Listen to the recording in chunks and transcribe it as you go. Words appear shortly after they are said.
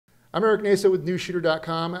I'm Eric Nasa with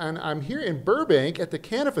Newsshooter.com, and I'm here in Burbank at the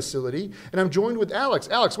Canon facility, and I'm joined with Alex.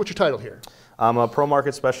 Alex, what's your title here? I'm a pro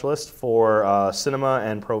market specialist for cinema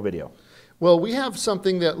and pro video. Well, we have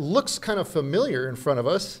something that looks kind of familiar in front of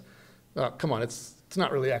us. Come on, it's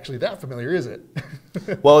not really actually that familiar, is it?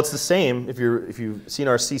 Well, it's the same. If you've seen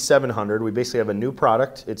our C700, we basically have a new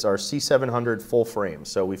product. It's our C700 full frame.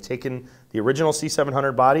 So we've taken the original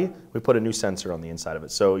C700 body, we put a new sensor on the inside of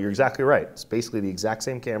it. So you're exactly right. It's basically the exact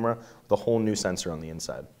same camera with a whole new sensor on the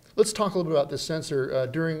inside. Let's talk a little bit about this sensor.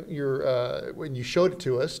 During your, when you showed it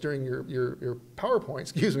to us, during your PowerPoint,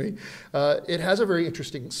 excuse me, it has a very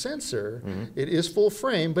interesting sensor. Mm-hmm. It is full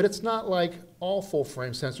frame, but it's not like all full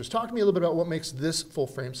frame sensors. Talk to me a little bit about what makes this full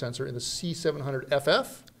frame sensor in the C700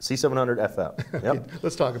 FF. C700 FF, yep.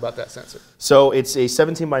 Let's talk about that sensor. So it's a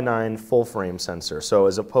 17:9 full frame sensor. So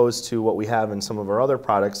as opposed to what we have in some of our other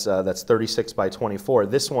products, that's 36:24,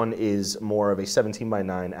 this one is more of a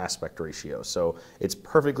 17:9 aspect ratio. So it's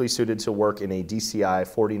perfectly suited to work in a DCI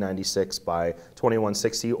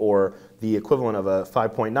 4096:2160 or the equivalent of a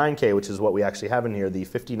 5.9K, which is what we actually have in here, the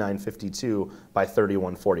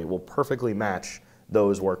 5952:3140 will perfectly match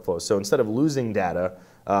those workflows. So instead of losing data,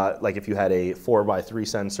 like if you had a 4:3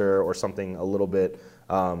 sensor or something a little bit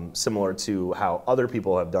similar to how other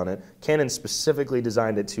people have done it, Canon specifically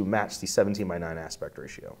designed it to match the 17:9 aspect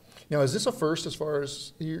ratio. Now, is this a first as far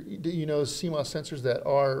as, CMOS sensors that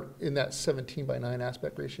are in that 17:9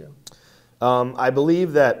 aspect ratio? I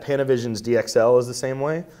believe that Panavision's DXL is the same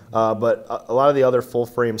way, but a lot of the other full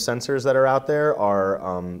frame sensors that are out there are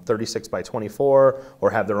 36:24 or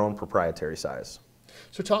have their own proprietary size.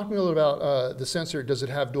 So talk to me a little about the sensor. Does it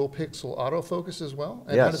have dual pixel autofocus as well?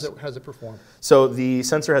 And yes. How does it perform? So the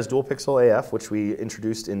sensor has dual pixel AF, which we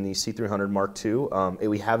introduced in the C300 Mark II.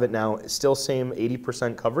 We have it now, still same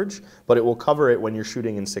 80% coverage, but it will cover it when you're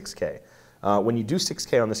shooting in 6K. When you do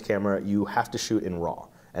 6K on this camera, you have to shoot in RAW.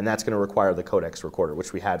 And that's going to require the codecs recorder,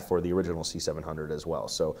 which we had for the original C700 as well.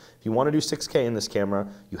 So if you want to do 6K in this camera,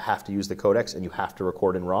 you have to use the codecs and you have to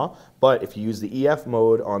record in RAW. But if you use the EF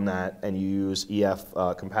mode on that and you use EF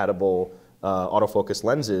compatible autofocus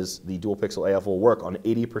lenses, the dual pixel AF will work on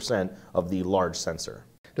 80% of the large sensor.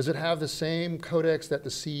 Does it have the same codecs that the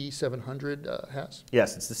C700 has?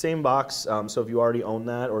 Yes, it's the same box. So if you already own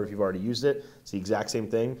that or if you've already used it, it's the exact same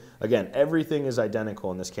thing. Again, everything is identical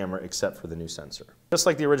in this camera except for the new sensor. Just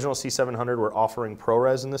like the original C700, we're offering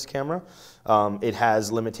ProRes in this camera. It has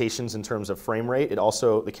limitations in terms of frame rate.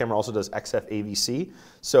 The camera also does XF AVC.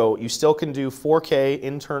 So you still can do 4K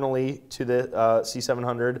internally to the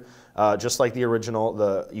C700. Just like the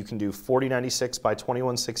original, you can do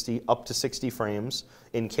 4096:2160 up to 60 frames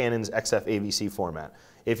in Canon's XF AVC format.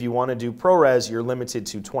 If you want to do ProRes, you're limited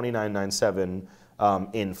to 2997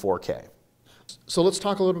 in 4K. So let's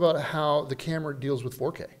talk a little about how the camera deals with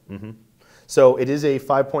 4K. Mm-hmm. So it is a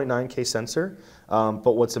 5.9K sensor,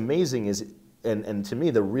 but what's amazing is, and to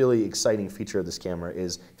me the really exciting feature of this camera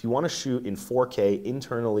is if you want to shoot in 4K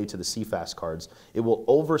internally to the CFast cards, it will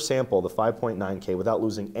oversample the 5.9K without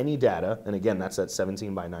losing any data, and again that's that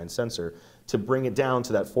 17:9 sensor, to bring it down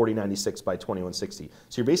to that 4096:2160.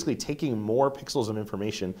 So you're basically taking more pixels of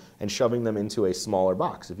information and shoving them into a smaller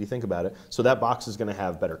box, if you think about it. So that box is going to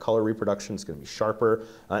have better color reproduction, it's going to be sharper,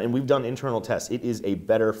 and we've done internal tests. It is a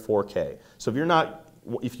better 4K. So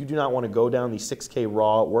if you do not want to go down the 6K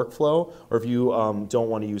RAW workflow, or if you don't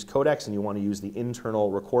want to use codecs and you want to use the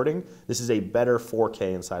internal recording, this is a better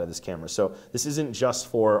 4K inside of this camera. So this isn't just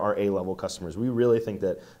for our A-level customers. We really think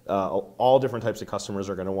that all different types of customers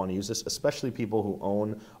are going to want to use this, especially people who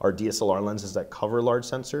own our DSLR lenses that cover large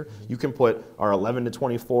sensor. You can put our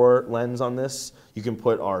 11:24 lens on this. You can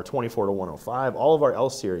put our 24:105, all of our L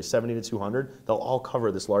series, 70-200, they'll all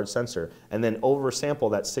cover this large sensor, and then oversample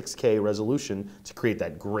that 6K resolution to create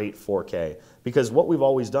that great 4K. Because what we've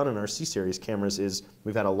always done in our C-series cameras is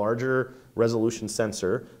we've had a larger resolution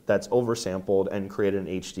sensor that's oversampled and created an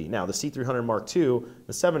HD. Now the C300 Mark II,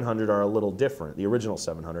 the 700 are a little different, the original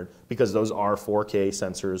 700, because those are 4K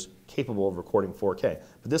sensors capable of recording 4K.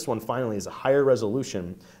 But this one finally is a higher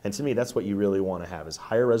resolution, and to me that's what you really want to have, is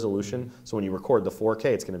higher resolution, so when you record the 4K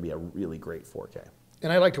it's going to be a really great 4K.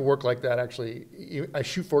 And I like to work like that, actually. I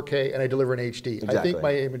shoot 4K and I deliver an HD. Exactly. I think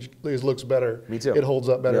my image looks better. Me too. It holds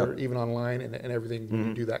up better, yeah, even online and everything. Mm-hmm.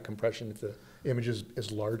 You do that compression if the image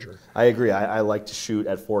is larger. I agree. I like to shoot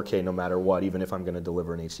at 4K no matter what, even if I'm going to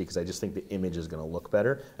deliver an HD, because I just think the image is going to look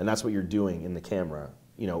better. And that's what you're doing in the camera,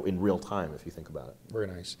 in real time, if you think about it. Very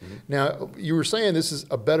nice. Mm-hmm. Now, you were saying this is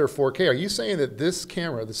a better 4K. Are you saying that this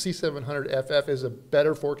camera, the C700 FF, is a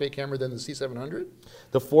better 4K camera than the C700?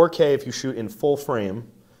 The 4K, if you shoot in full frame,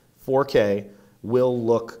 4K will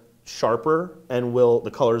look sharper, and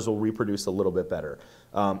the colors will reproduce a little bit better.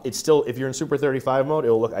 It's still, if you're in Super 35 mode, it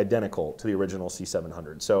will look identical to the original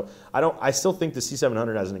C700. So I still think the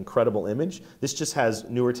C700 has an incredible image. This just has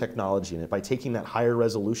newer technology in it. By taking that higher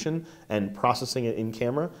resolution and processing it in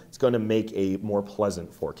camera, it's going to make a more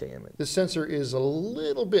pleasant 4K image. The sensor is a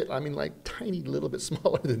little bit, I mean, like tiny little bit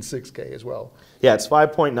smaller than 6K as well. Yeah, it's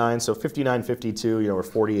 5.9, so 59, 52, you know, we're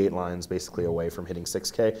 48 lines basically away from hitting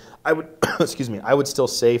 6K. I would, excuse me, I would still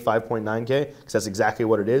say 5.9K because that's exactly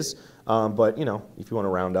what it is. But you know, if you want to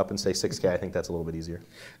round up and say 6K, I think that's a little bit easier.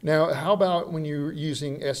 Now, how about when you're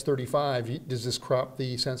using S35? Does this crop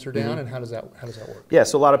the sensor down, and how does that work? Yeah,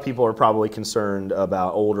 so a lot of people are probably concerned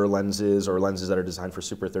about older lenses or lenses that are designed for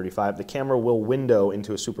Super 35. The camera will window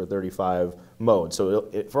into a Super 35 mode,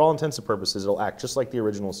 so for all intents and purposes, it'll act just like the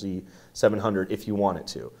original C700 if you want it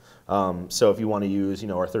to. So if you want to use, you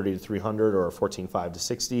know, our 30-300 or our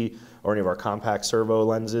 14-5-60 or any of our compact servo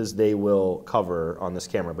lenses, they will cover on this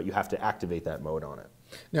camera, but you have to activate that mode on it.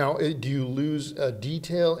 Now, do you lose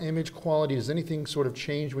detail, image quality? Does anything sort of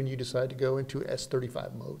change when you decide to go into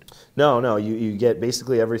S35 mode? No, you get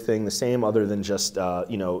basically everything the same other than just,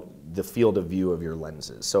 you know, the field of view of your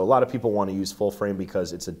lenses. So a lot of people want to use full frame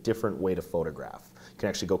because it's a different way to photograph. You can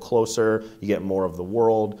actually go closer, you get more of the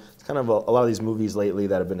world. It's kind of a lot of these movies lately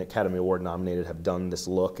that have been Academy Award nominated have done this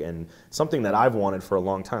look, and something that I've wanted for a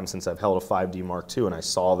long time since I've held a 5D Mark II and I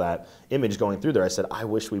saw that image going through there. I said, I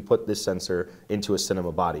wish we put this sensor into a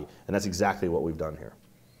cinema body, and that's exactly what we've done here.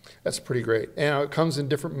 That's pretty great. And it comes in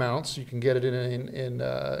different mounts. You can get it in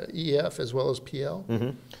EF as well as PL. Mm-hmm.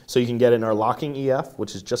 So you can get it in our locking EF,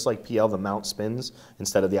 which is just like PL, the mount spins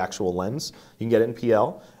instead of the actual lens. You can get it in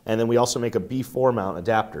PL. And then we also make a B4 mount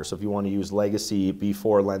adapter. So if you want to use legacy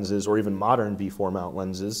B4 lenses or even modern B4 mount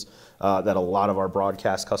lenses that a lot of our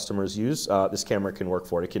broadcast customers use, this camera can work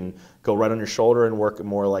for it. It can go right on your shoulder and work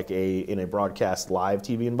more like in a broadcast live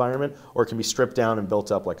TV environment, or it can be stripped down and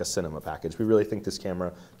built up like a cinema package. We really think this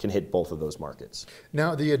camera can hit both of those markets.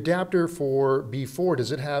 Now, the adapter for B4,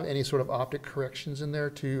 does it have any sort of optic corrections in there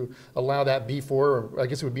to allow that B4, or I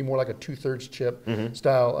guess it would be more like a 2/3 chip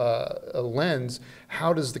style lens?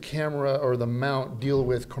 How does the camera or the mount deal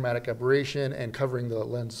with chromatic aberration and covering the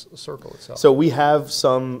lens circle itself? So we have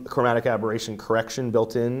some chromatic aberration correction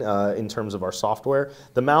built in terms of our software.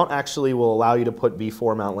 The mount actually will allow you to put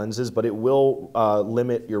B4 mount lenses, but it will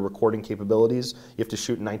limit your recording capabilities. You have to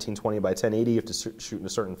shoot in 1920 by 1080, you have to shoot in a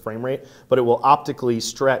certain frame rate, but it will optically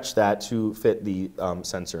stretch that to fit the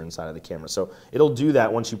sensor inside of the camera. So it'll do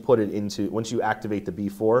that once you put it into, once you activate the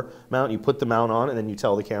B4 mount, you put the mount on and then you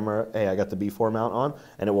tell the camera, hey, I got the B4 mount on,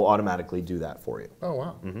 and it will automatically do that for you. Oh,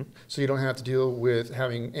 wow. So you don't have to deal with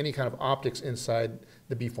having any kind of optics inside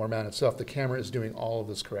the B4 mount itself. The camera is doing all of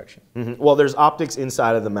this correction. Well, there's optics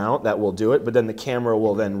inside of the mount that will do it, but then the camera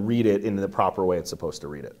will then read it in the proper way it's supposed to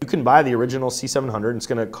read it. You can buy the original C700. It's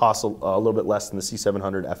going to cost a little bit less than the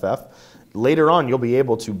C700 FF. Later on, you'll be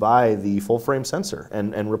able to buy the full frame sensor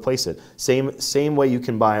and replace it. Same way you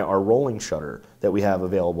can buy our rolling shutter that we have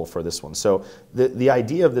available for this one. So the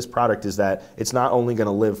idea of this product is that it's not only going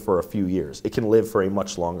to live for a few years, it can live for a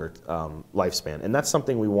much longer lifespan. And that's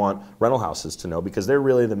something we want rental houses to know, because they're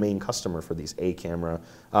really the main customer for these A camera.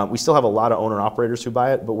 We still have a lot of owner operators who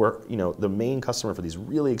buy it, but the main customer for these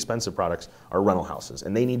really expensive products are rental houses,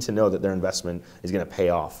 and they need to know that their investment is going to pay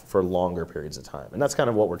off for longer periods of time. And that's kind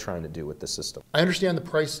of what we're trying to do with this system. I understand the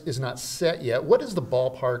price is not set yet. What is the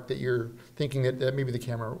ballpark that you're thinking that maybe the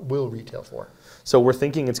camera will retail for? So we're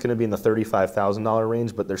thinking it's going to be in the $35,000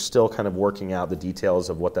 range, but they're still kind of working out the details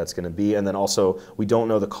of what that's going to be. And then also, we don't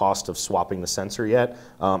know the cost of swapping the sensor yet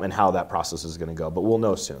and how that process is going to go, but we'll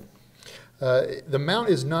know soon. The mount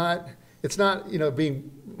is not, it's not,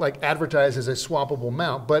 being like advertised as a swappable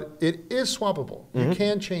mount, but it is swappable. You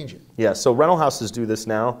can change it. Yeah, so rental houses do this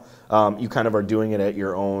now. You kind of are doing it at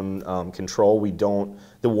your own control.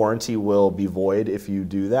 The warranty will be void if you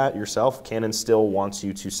do that yourself. Canon still wants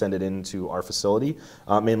you to send it into our facility,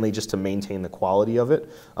 mainly just to maintain the quality of it.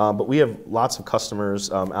 But we have lots of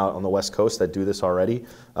customers out on the West Coast that do this already.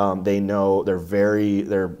 They know, they're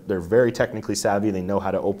very technically savvy. They know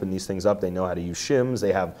how to open these things up. They know how to use shims.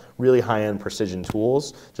 They have really high-end precision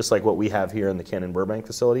tools, just like what we have here in the Canon Burbank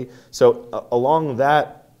facility. So along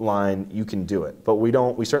that line, you can do it, but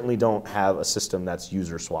we certainly don't have a system that's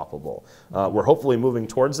user swappable. We're hopefully moving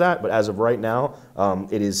towards that, but as of right now,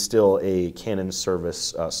 it is still a Canon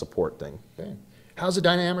service support thing. Okay. How's the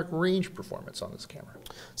dynamic range performance on this camera?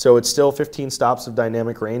 So it's still 15 stops of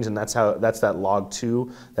dynamic range, and that's that log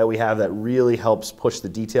 2 that we have that really helps push the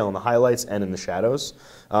detail in the highlights and in the shadows.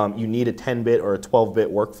 You need a 10-bit or a 12-bit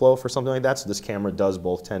workflow for something like that, so this camera does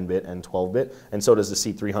both 10-bit and 12-bit, and so does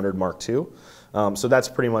the C300 Mark II. So that's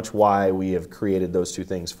pretty much why we have created those two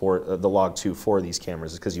things for the log 2 for these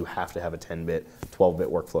cameras, is because you have to have a 10-bit, 12-bit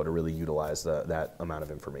workflow to really utilize that amount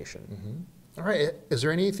of information. Mm-hmm. All right, is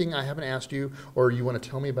there anything I haven't asked you or you want to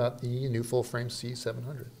tell me about the new full-frame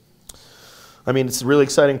C700? I mean, it's a really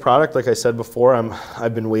exciting product. Like I said before,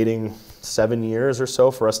 I've been waiting 7 years or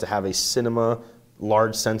so for us to have a cinema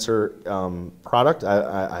large sensor product.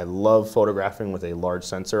 I love photographing with a large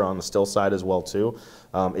sensor on the still side as well too.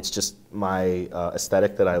 It's just my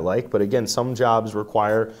aesthetic that I like. But again, some jobs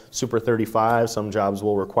require Super 35, some jobs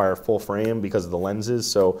will require full frame because of the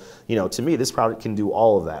lenses. So, you know, to me, this product can do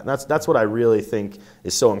all of that. And that's what I really think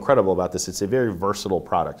is so incredible about this. It's a very versatile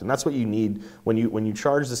product. And that's what you need when you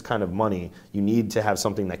charge this kind of money. You need to have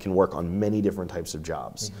something that can work on many different types of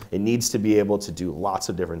jobs. Mm-hmm. It needs to be able to do lots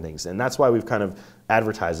of different things. And that's why we've kind of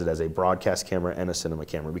advertised it as a broadcast camera and a cinema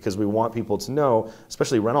camera, because we want people to know,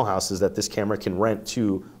 especially rental houses, that this camera can rent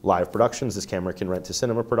to live productions, this camera can rent to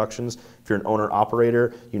cinema productions. If you're an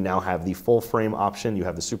owner-operator, you now have the full frame option, you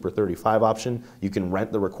have the Super 35 option, you can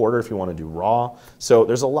rent the recorder if you want to do RAW. So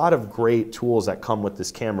there's a lot of great tools that come with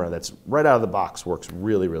this camera that's right out of the box, works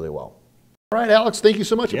really, really well. All right, Alex, thank you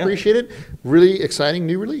so much. Appreciate it. Really exciting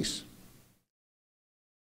new release.